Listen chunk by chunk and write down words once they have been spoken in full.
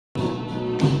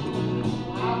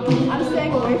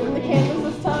staying away from the cameras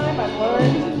this time. I've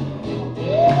learned.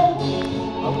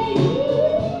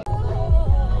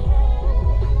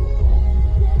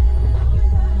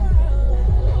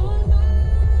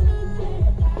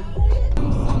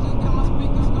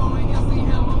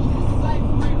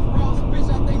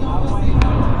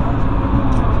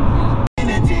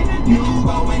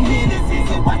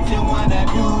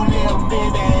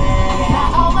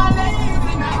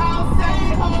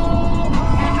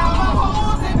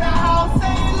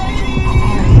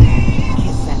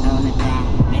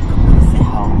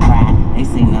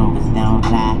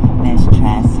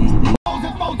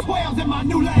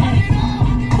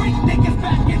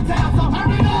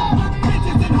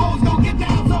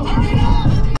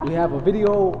 We have a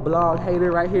video blog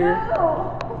hater right here.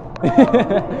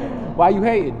 Why you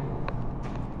hating?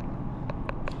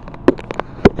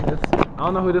 I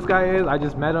don't know who this guy is. I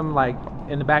just met him like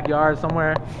in the backyard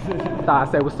somewhere. Thought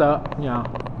I'd say what's up, you know.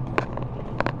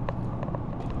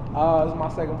 This is my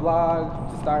second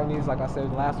vlog. Starting these, like I said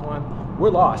in the last one.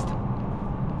 We're lost.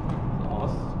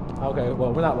 Lost? Okay,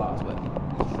 well we're not lost, but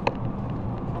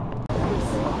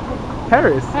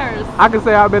Paris. Paris. I can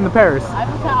say I've been to Paris.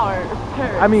 Eiffel Tower.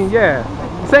 Paris. I mean, yeah,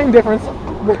 same difference. No,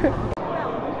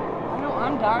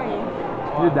 I'm dying.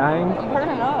 You're dying? I'm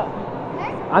burning up.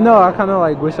 I know, I kind of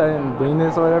like wish I didn't bring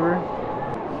this or whatever.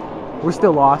 We're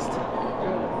still lost.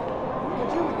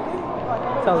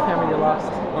 Tell the camera you're lost.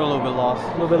 We're a little bit lost.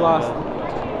 A little bit lost.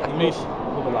 The Venetian. A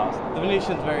little bit lost. The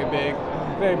Venetian's very big.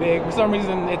 Very big. For some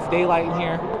reason, it's daylight in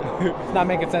here. It's not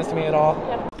making sense to me at all.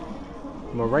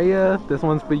 Maria, this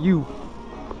one's for you.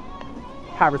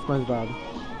 Pirate SpongeBob.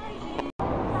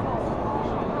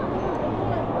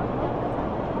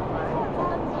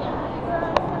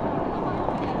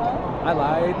 I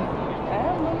lied.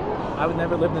 I would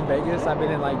never lived in Vegas. I've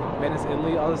been in like Venice,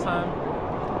 Italy all this time.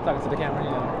 Talking to the camera, you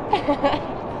know.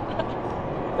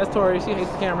 That's Tori. She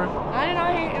hates the camera. I did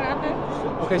not hate nothing.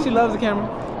 Okay, she loves the camera.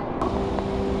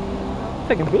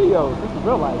 Taking videos. This is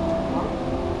real life.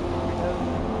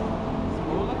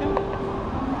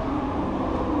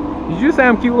 Did you say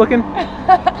I'm cute looking?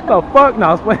 The fuck? No,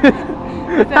 I was playing.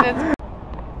 That's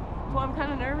what I'm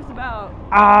kind of nervous about.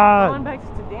 Going back to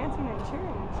dancing and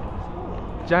cheering.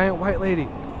 Giant white lady.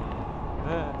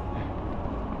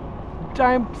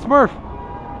 Giant Smurf.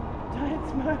 Giant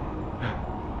Smurf.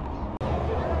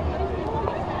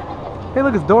 Hey,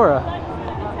 look, it's Dora.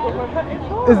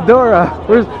 It's Dora.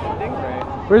 Where's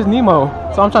Nemo?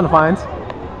 So I'm trying to find.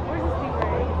 Where's the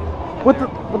Stingray?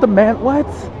 What the man? What?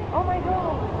 Oh my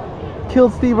god.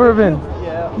 Killed Steve Irwin.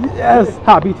 Yeah. Yes.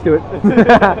 Ha, beat you to it.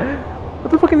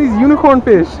 What the fuck are these unicorn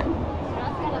fish?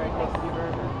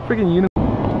 Freaking unicorn.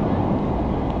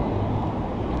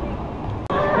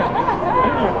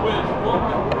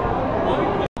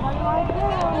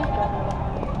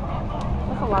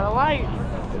 That's a lot of lights.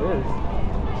 It is.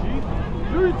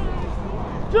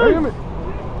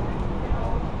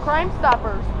 Crime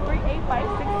Stoppers.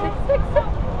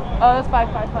 3856666. Oh, that's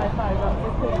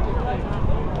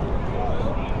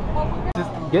 5555.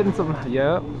 Just getting some.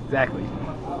 Yeah, exactly.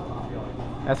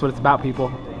 That's what it's about, people.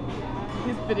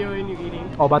 He's videoing you eating.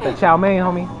 Oh, about that chow mein,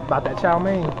 homie. About that chow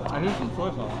mein. I need some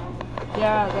soy sauce.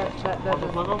 Yeah, that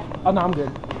Oh no, I'm good.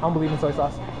 I don't believe in soy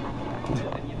sauce. I'm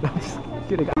just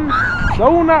kidding.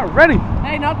 So not ready.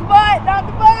 Hey, not the butt! Not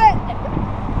the butt!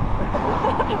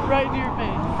 Right in your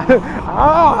face.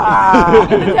 Ah.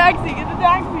 Get the taxi! Get the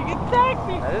taxi! Get the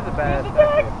taxi! That is a bad Get the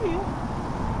taxi!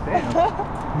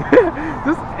 Damn.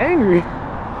 Just angry.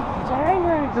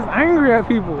 Just angry at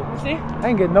people. You see? I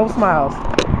ain't getting no smiles.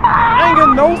 I ain't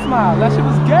getting no smiles. That shit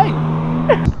was gay.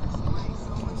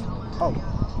 Oh. I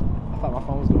thought my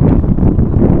phone was going.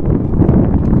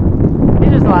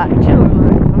 He's just like chilling.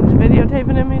 I'm just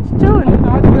videotaping him and he's chilling.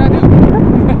 I do what I do.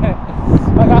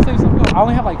 Like, I'll say something. I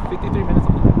only have like 53 minutes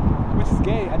on it, which is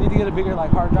gay. I need to get a bigger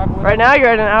like hard drive. Or right now you're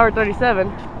at an hour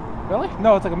 37. Really?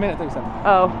 No, it's like a minute 37.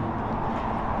 Oh.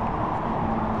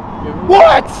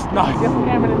 What? No, get some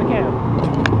Cameron in the cam.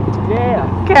 Yeah.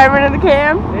 Cameron in the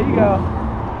cam? There you go.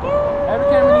 Every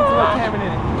camera needs a little Cameron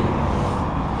in it.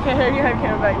 Okay, here you have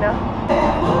Cameron back now.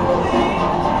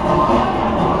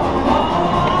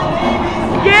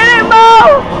 Get it, Mo!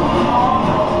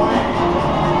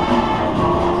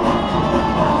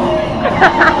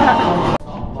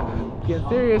 Getting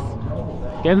serious.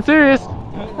 Getting serious.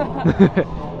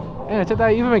 Man, check that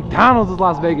out. Even McDonald's is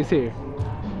Las Vegas here.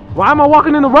 Why am I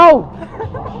walking in the road?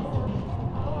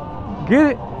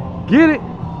 Get it. Get it.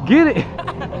 Get it.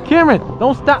 Cameron,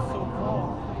 don't stop.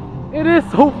 It is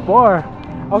so far.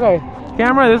 Okay,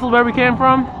 camera, this is where we came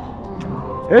from.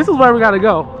 This is where we gotta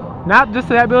go. Not just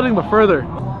to that building, but further.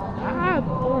 Ah,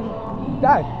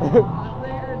 die.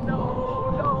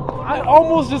 I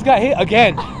almost just got hit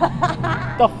again.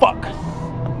 The fuck?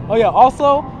 Oh yeah,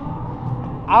 also,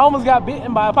 I almost got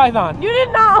bitten by a python. You did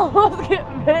not almost get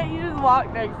bit, you just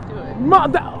walked next to it.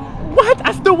 What?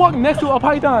 I still walked next to a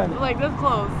python. Like this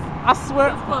close. I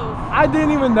swear, This close. I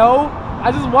didn't even know.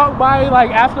 I just walked by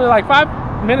like after like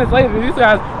 5 minutes later. These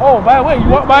guys, oh by the way, you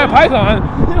walked by a python.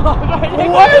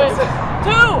 What?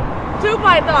 Two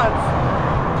pythons.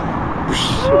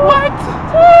 What?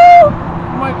 Two.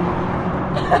 I'm like,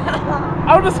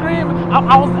 I would have screamed.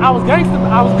 I was gangster.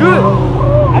 I was good.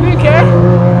 I didn't care.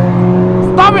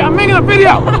 Stop it! I'm making a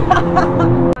video.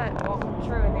 Well,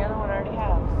 true, and the other one already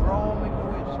has. We're all making a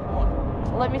wish. Come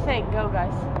on. Let me think. Go,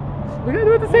 guys. We gotta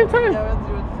do it at the same time. Yeah, we have to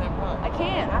do it at the same time. I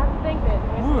can't. I have to think then.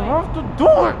 We have to do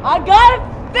it. I gotta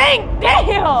think.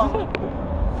 Damn.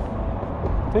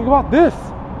 Think about this.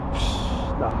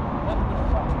 No,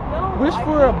 Wish I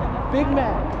for a can't. Big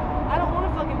Mac. I don't want a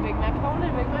fucking Big Mac. If I wanted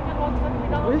a Big Mac, I'd want to fucking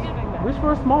McDonald's to get a Big Mac. Wish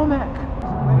for a small Mac.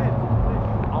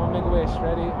 I'm gonna make a wish.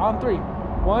 Ready? On 3.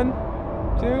 1,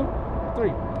 2,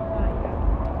 3.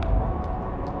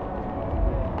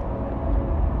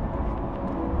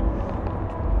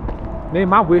 Name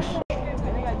my wish. I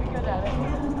think I'd be good at it.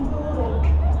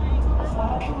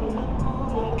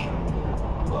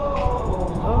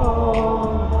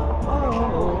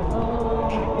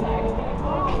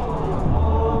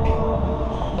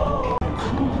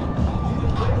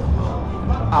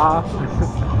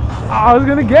 I was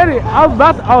gonna get it. I was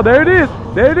about to. Oh, there it is.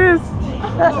 There it is.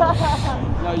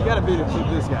 No, you gotta beat it with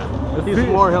this guy. He's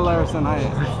more hilarious than I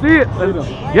am. See it. Let's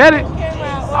get it.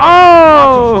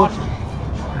 Oh.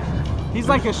 He's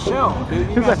like a shell, dude.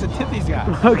 You guys should tip these guys.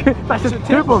 Okay, I should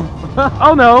tip him.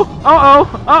 Oh no. Uh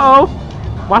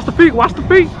oh. Watch the feet. Watch the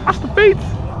feet. Watch the feet.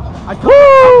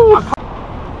 Woo!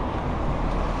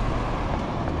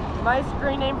 My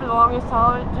screen name for the longest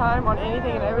time on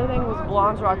anything and everything was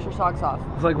Blondes Rock Your Socks Off.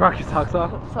 It's like rock your socks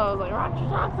off. So I was like, rock your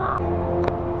socks off.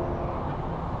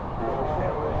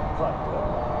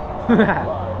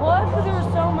 Well, that's because there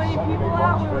were so many people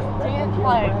out. We were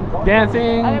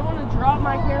Dancing. I didn't want to drop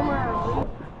my camera or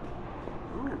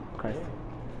leave. Christ.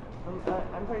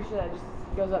 I'm pretty sure that just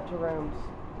goes up to rooms.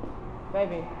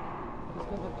 Baby, just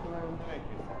goes up to rooms.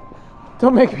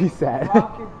 Don't make me sad.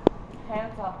 Rock your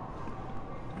pants off.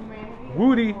 Humanity.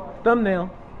 Woody thumbnail.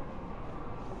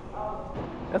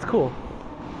 That's cool.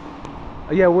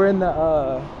 Yeah, we're in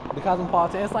the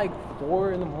Cosmopolitan. It's like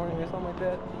 4 in the morning or something like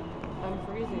that. I'm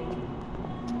freezing.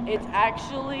 It's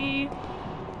actually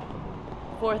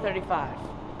 4:35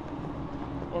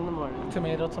 in the morning.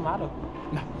 Tomato.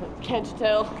 No. Can't you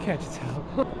tell? Can't you tell?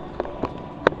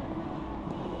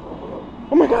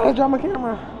 Oh my god, I dropped my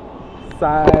camera.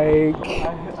 Psych.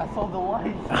 I saw the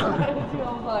light. I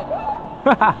was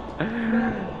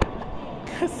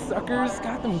like, Suckers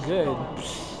got them good.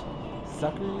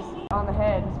 Suckers. on the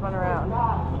head, spun around.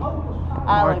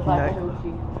 I look like a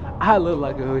hoochie. I look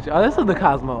like a hoochie. Oh, this is the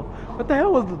Cosmo. What the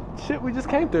hell was the shit we just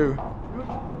came through?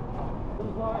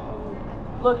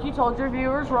 Look, you told your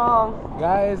viewers wrong.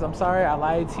 Guys, I'm sorry, I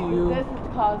lied to you. This is the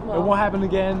Cosmo. It won't happen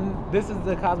again. This is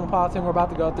the Cosmopolitan we're about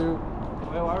to go through.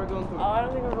 Wait, why are we going through Oh, I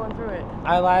don't think we're going through it.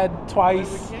 I lied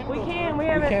twice. We can. We We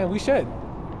haven't. can. We should.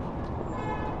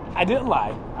 I didn't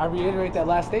lie. I reiterate that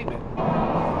last statement.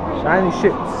 Shiny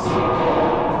shits.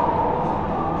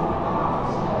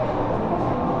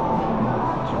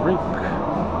 Drink.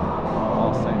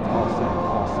 All saints, all saints,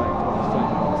 all saints, all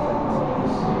saints, all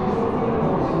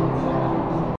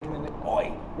saints.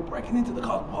 Oi, we're breaking into the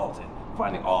Cosmopolitan,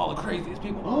 finding all the craziest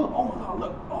people. Oh my god,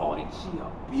 look. Oh, ain't she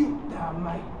a beaut down,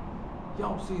 mate? You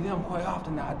don't see them quite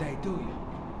often nowadays, do you?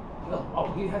 Look,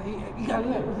 oh, he got it.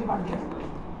 Let's see if I can guess it.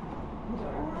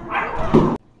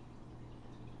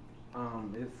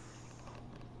 It's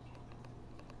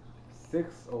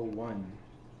 6:01.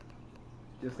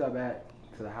 Just got back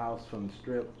to the house from the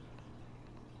strip.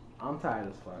 I'm tired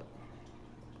as fuck.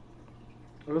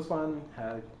 It was fun,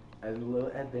 had a little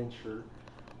adventure,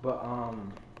 but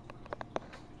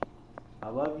I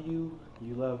love you,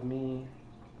 you love me,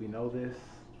 we know this.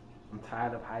 I'm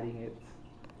tired of hiding it.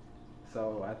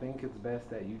 So I think it's best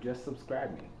that you just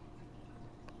subscribe me.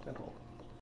 Simple.